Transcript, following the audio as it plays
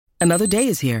Another day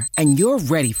is here, and you're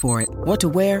ready for it. What to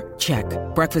wear? Check.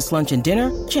 Breakfast, lunch, and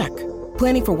dinner? Check.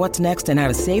 Planning for what's next and how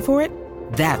to save for it?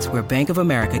 That's where Bank of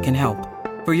America can help.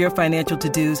 For your financial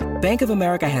to-dos, Bank of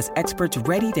America has experts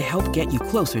ready to help get you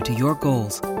closer to your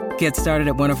goals. Get started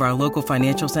at one of our local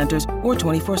financial centers or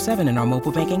 24/7 in our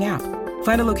mobile banking app.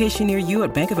 Find a location near you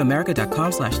at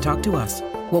bankofamerica.com/talktous.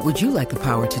 What would you like the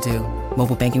power to do?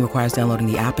 Mobile banking requires downloading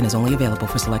the app and is only available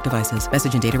for select devices.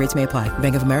 Message and data rates may apply.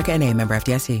 Bank of America N.A., member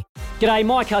FDIC. G'day,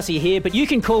 Mike Hussey here, but you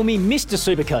can call me Mr.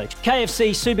 Supercoach. KFC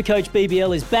Supercoach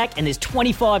BBL is back and there's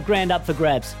 25 grand up for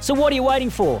grabs. So what are you waiting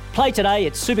for? Play today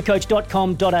at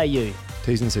supercoach.com.au.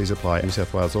 T's and C's apply. New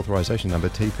South Wales authorisation number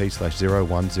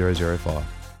TP/01005.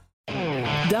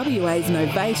 WA's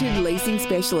novated leasing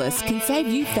specialist can save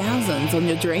you thousands on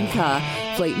your dream car.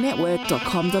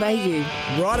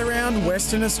 Fleetnetwork.com.au. Right around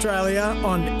Western Australia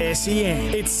on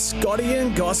SEN. It's Scotty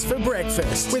and Goss for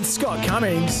breakfast with Scott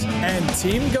Cummings and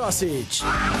Tim Gossage.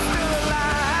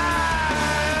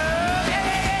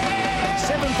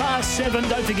 7:07.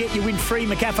 Don't forget you win free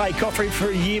McCafe coffee for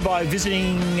a year by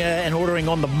visiting and ordering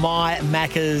on the My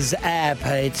Maccas app.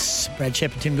 It's Brad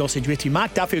Shepherd, Tim Gossage with you.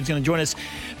 Mark Duffield's going to join us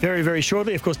very, very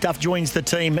shortly. Of course, Duff joins the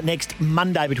team next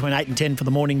Monday between 8 and 10 for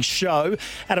the morning show.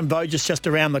 Adam Voges just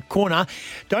around the corner.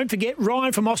 Don't forget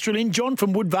Ryan from Australind, John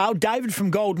from Woodvale, David from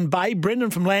Golden Bay,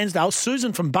 Brendan from Lansdale,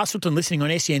 Susan from Busselton listening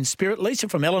on SEN Spirit, Lisa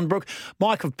from Ellenbrook,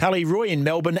 Mike of Pally, Roy in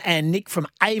Melbourne and Nick from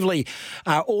Aveley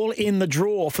are all in the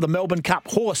draw for the Melbourne Cup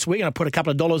horse. We're going to put a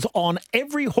couple of dollars on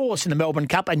every horse in the Melbourne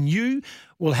Cup and you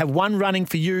will have one running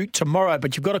for you tomorrow.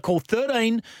 But you've got to call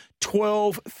 13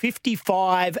 12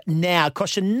 55 now.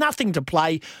 Costs you nothing to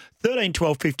play. 13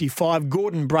 12 55.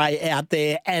 Gordon Bray out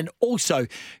there and also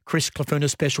Chris Clafuna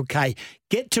Special K.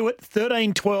 Get to it.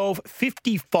 13 12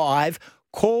 55.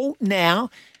 Call now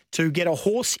to get a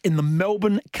horse in the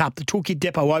Melbourne Cup. The Toolkit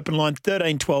Depot open line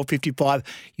 13 12 55.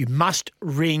 You must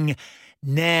ring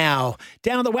now.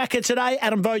 Down at the Wacker today,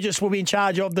 Adam Voges will be in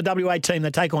charge of the WA team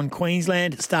that take on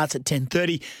Queensland. It starts at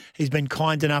 10:30. He's been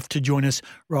kind enough to join us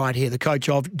right here, the coach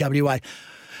of WA.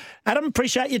 Adam,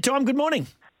 appreciate your time. Good morning.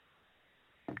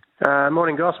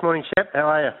 Morning, Goss. Morning, Shep. How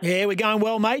are you? Yeah, we're going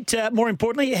well, mate. More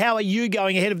importantly, how are you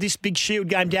going ahead of this big Shield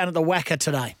game down at the Wacker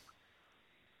today?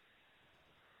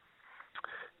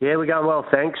 Yeah, we're going well,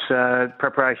 thanks.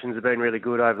 Preparations have been really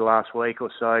good over the last week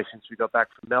or so since we got back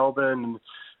from Melbourne.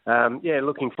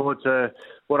 Looking forward to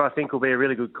what I think will be a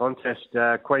really good contest.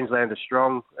 Queensland are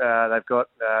strong. They've got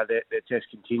their test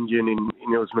contingent in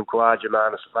Usman Khawaja,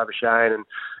 Marnus Labuschagne,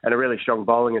 and a really strong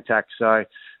bowling attack. So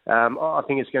I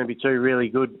think it's going to be two really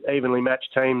good, evenly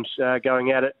matched teams going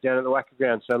at it down at the Wacker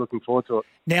ground. So looking forward to it.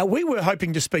 Now, we were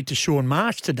hoping to speak to Shaun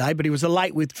Marsh today, but he was a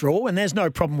late withdrawal, and there's no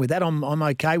problem with that. I'm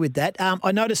okay with that.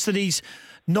 I noticed that he's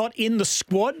not in the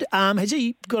squad. Has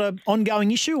he got an ongoing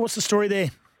issue? What's the story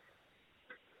there?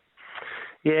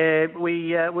 Yeah,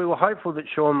 we were hopeful that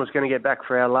Shaun was going to get back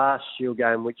for our last Shield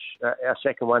game, which our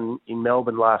second one in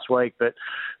Melbourne last week. But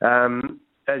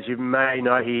as you may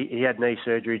know, he had knee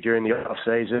surgery during the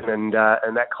off-season, and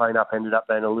that clean-up ended up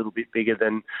being a little bit bigger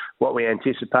than what we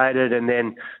anticipated. And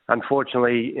then,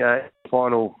 unfortunately,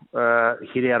 final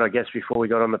hit out, I guess, before we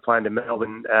got on the plane to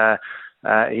Melbourne,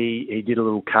 he did a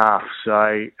little calf.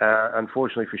 So,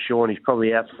 unfortunately for Shaun, he's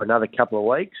probably out for another couple of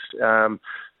weeks.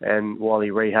 And while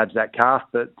he rehabs that calf,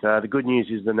 but the good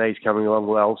news is the knee's coming along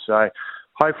well. So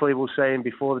hopefully we'll see him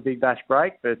before the Big Bash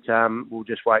break, but we'll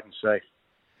just wait and see.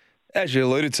 As you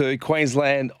alluded to,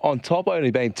 Queensland on top, only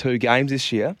been 2 games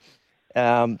this year.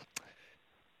 We'll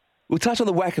touch on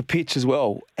the Wacker pitch as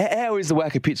well. How is the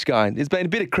Wacker pitch going? There's been a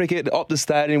bit of cricket at Optus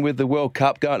Stadium with the World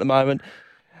Cup going at the moment.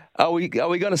 Are we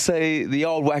going to see the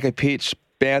old Wacker pitch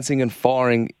bouncing and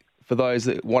firing for those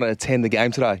that want to attend the game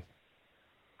today?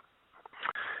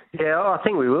 Yeah, I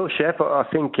think we will, Shep. I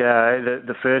think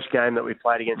the first game that we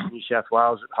played against New South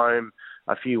Wales at home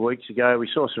a few weeks ago, we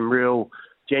saw some real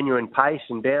genuine pace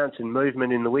and bounce and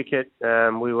movement in the wicket.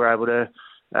 We were able to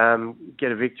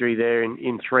get a victory there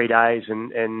in 3 days,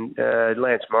 and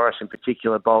Lance Morris in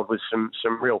particular bowled with some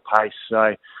real pace.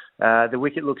 So the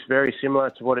wicket looks very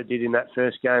similar to what it did in that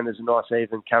first game. There's a nice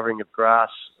even covering of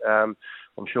grass.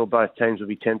 I'm sure both teams will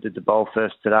be tempted to bowl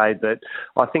first today, but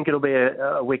I think it'll be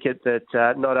a wicket that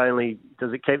not only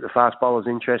does it keep the fast bowlers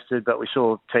interested, but we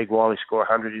saw Teague Wiley score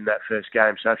 100 in that first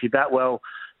game. So if you bat well,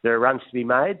 there are runs to be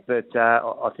made, but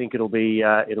I think it'll be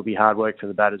hard work for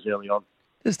the batters early on.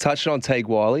 Just touching on Teague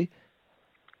Wiley,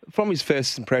 from his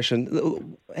first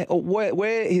impression,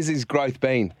 where has his growth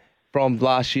been from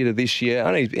last year to this year?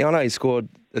 I know he scored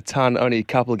a ton only a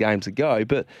couple of games ago,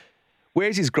 but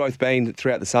where's his growth been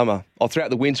throughout the summer, or throughout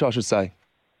the winter, I should say?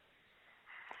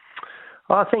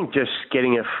 I think just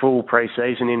getting a full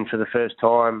pre-season in for the first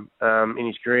time in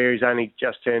his career. He's only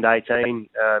just turned 18.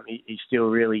 He's still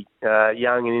really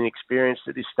young and inexperienced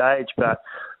at this stage, but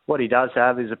what he does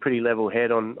have is a pretty level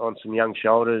head on some young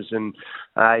shoulders, and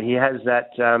he has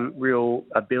that real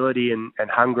ability and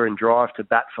hunger and drive to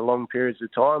bat for long periods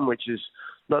of time, which is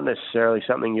not necessarily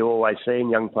something you always see in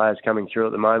young players coming through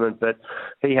at the moment, but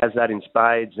he has that in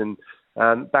spades, and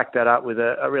back that up with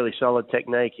a really solid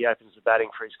technique. He opens the batting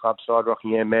for his club side,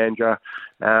 Rockingham Mandurah,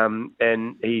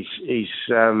 and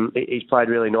he's played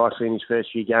really nicely in his first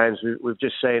few games. We've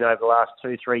just seen over the last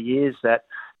 2-3 years that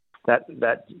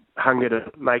hunger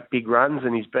to make big runs,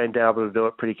 and he's been able to do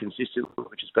it pretty consistently,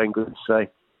 which has been good to see.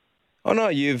 I know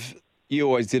you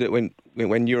always did it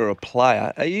when you were a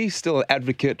player. Are you still an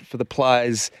advocate for the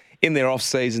players in their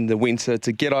off-season, the winter,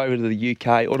 to get over to the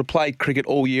UK or to play cricket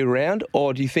all year round?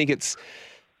 Or do you think it's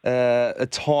a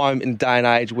time and day and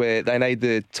age where they need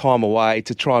the time away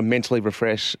to try and mentally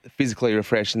refresh, physically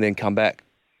refresh, and then come back?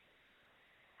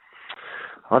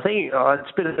 I think it's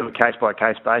a bit of a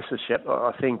case-by-case basis, Shep.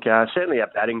 I think certainly our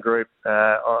batting group,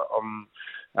 I'm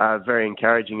very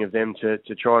encouraging of them to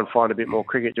try and find a bit more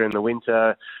cricket during the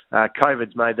winter.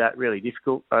 COVID's made that really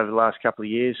difficult over the last couple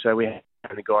of years, so we haven't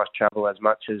had the guys travel as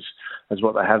much as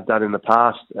what they have done in the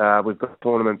past. We've got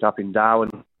tournaments up in Darwin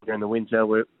during the winter,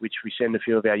 which we send a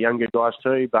few of our younger guys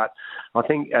to. But I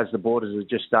think as the borders are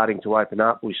just starting to open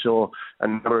up, we saw a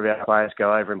number of our players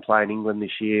go over and play in England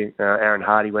this year. Aaron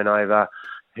Hardy went over,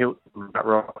 Hilton,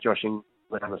 Rock, Josh England,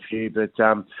 have a few. But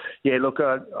look,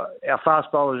 our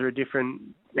fast bowlers are a different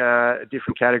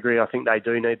category. I think they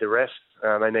do need the rest.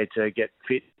 They need to get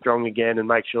fit, strong again, and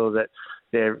make sure that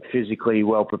they're physically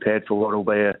well prepared for what will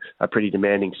be a pretty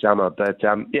demanding summer. But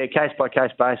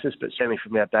case-by-case basis, but certainly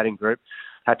from our batting group,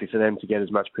 happy for them to get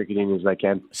as much cricket in as they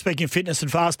can. Speaking of fitness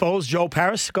and fast bowlers, Joel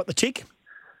Paris got the tick?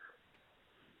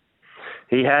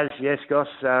 He has, yes, Goss.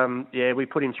 We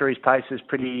put him through his paces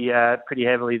pretty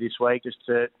heavily this week just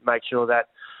to make sure that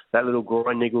little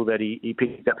groin niggle that he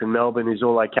picked up in Melbourne is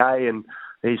all okay, and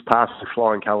he's passed the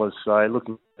flying colours. So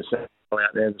looking to see him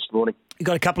out there this morning. You've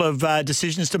got a couple of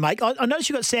decisions to make. I noticed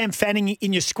you got Sam Fanning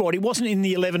in your squad. He wasn't in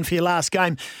the 11 for your last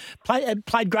game.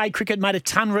 Played grade cricket, made a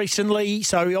ton recently,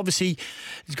 so he obviously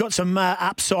has got some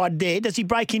upside there. Does he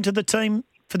break into the team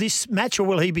for this match, or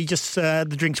will he be just the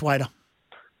drinks waiter?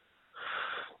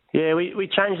 Yeah, we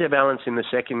changed our balance in the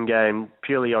second game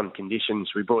purely on conditions.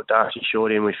 We brought Darcy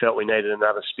Short in. We felt we needed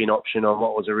another spin option on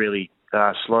what was a really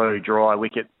slow, dry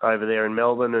wicket over there in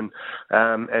Melbourne,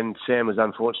 and Sam was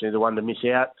unfortunately the one to miss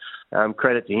out.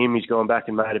 Credit to him, he's gone back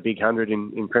and made a big 100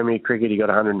 in Premier Cricket. He got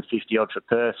 150 odd for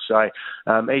Perth, so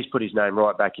he's put his name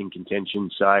right back in contention.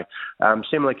 So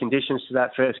similar conditions to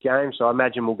that first game, so I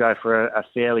imagine we'll go for a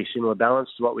fairly similar balance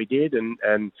to what we did,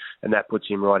 and that puts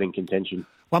him right in contention.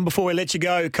 One before we let you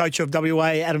go, coach of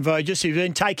WA, Adam Voges, you've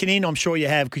been taken in, I'm sure you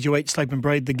have, because you eat, sleep and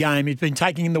breathe the game. You've been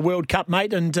taken in the World Cup,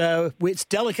 mate, and it's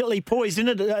delicately poised,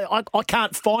 isn't it? I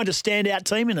can't find a standout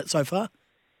team in it so far.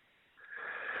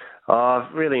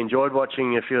 I've really enjoyed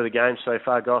watching a few of the games so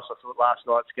far, Goss. I thought last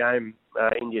night's game,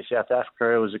 India-South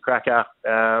Africa, was a cracker.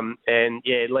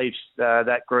 It leaves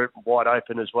that group wide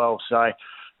open as well. So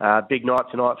big night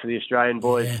tonight for the Australian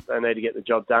boys. Yeah. They need to get the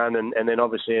job done. And then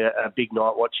obviously a big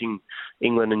night watching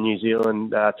England and New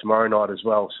Zealand tomorrow night as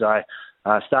well. So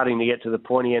starting to get to the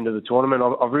pointy end of the tournament.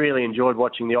 I've really enjoyed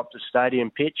watching the Optus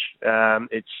Stadium pitch.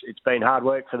 It's been hard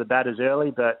work for the batters early,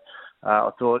 but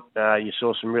I thought you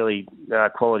saw some really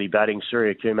quality batting,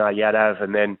 Surya Kumar Yadav,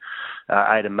 and then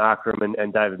Aidan Markram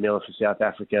and David Miller for South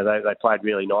Africa. They played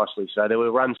really nicely. So there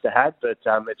were runs to have, but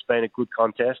it's been a good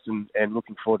contest, and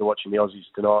looking forward to watching the Aussies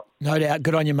tonight. No doubt.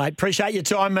 Good on you, mate. Appreciate your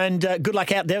time, and good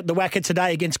luck out there at the WACA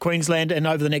today against Queensland and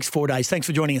over the next 4 days. Thanks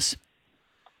for joining us.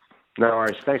 No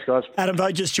worries. Thanks, guys. Adam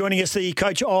Voges joining us, the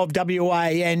coach of WA,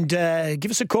 and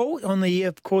give us a call on the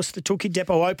Toolkit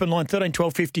Depot Open line, 13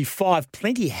 12 55.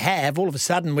 Plenty have. All of a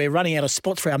sudden, we're running out of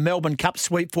spots for our Melbourne Cup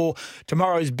sweep for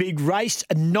tomorrow's big race.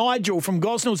 Nigel from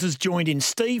Gosnells has joined in.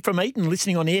 Steve from Eton,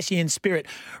 listening on SEN Spirit.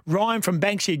 Ryan from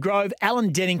Banksia Grove.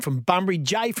 Alan Denning from Bunbury.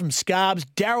 Jay from Scarbs.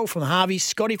 Daryl from Harvey.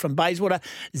 Scotty from Bayswater.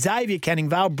 Xavier Canning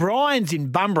Vale. Brian's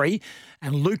in Bunbury.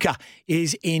 And Luca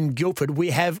is in Guildford. We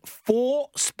have 4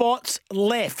 spots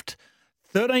left.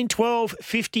 13 12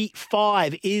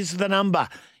 55 is the number.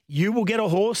 You will get a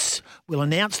horse. We'll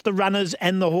announce the runners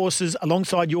and the horses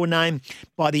alongside your name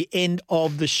by the end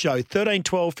of the show. 13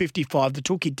 12 55, the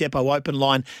Toolkit Depot Open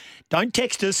line. Don't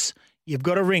text us. You've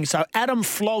got to ring. So Adam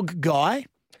Flog Guy,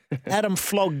 who's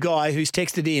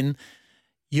texted in,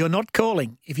 you're not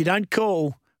calling. If you don't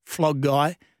call, Flog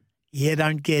Guy, you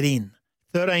don't get in.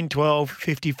 13 12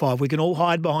 55. We can all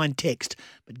hide behind text,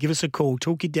 but give us a call.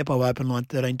 Toolkit Depot open line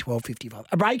 13 12 55.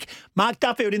 A break. Mark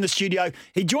Duffield in the studio.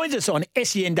 He joins us on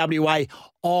SENWA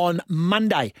on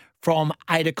Monday from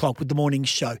 8 o'clock with the morning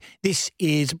show. This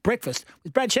is Breakfast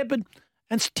with Brad Shepherd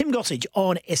and Tim Gossage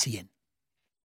on SEN.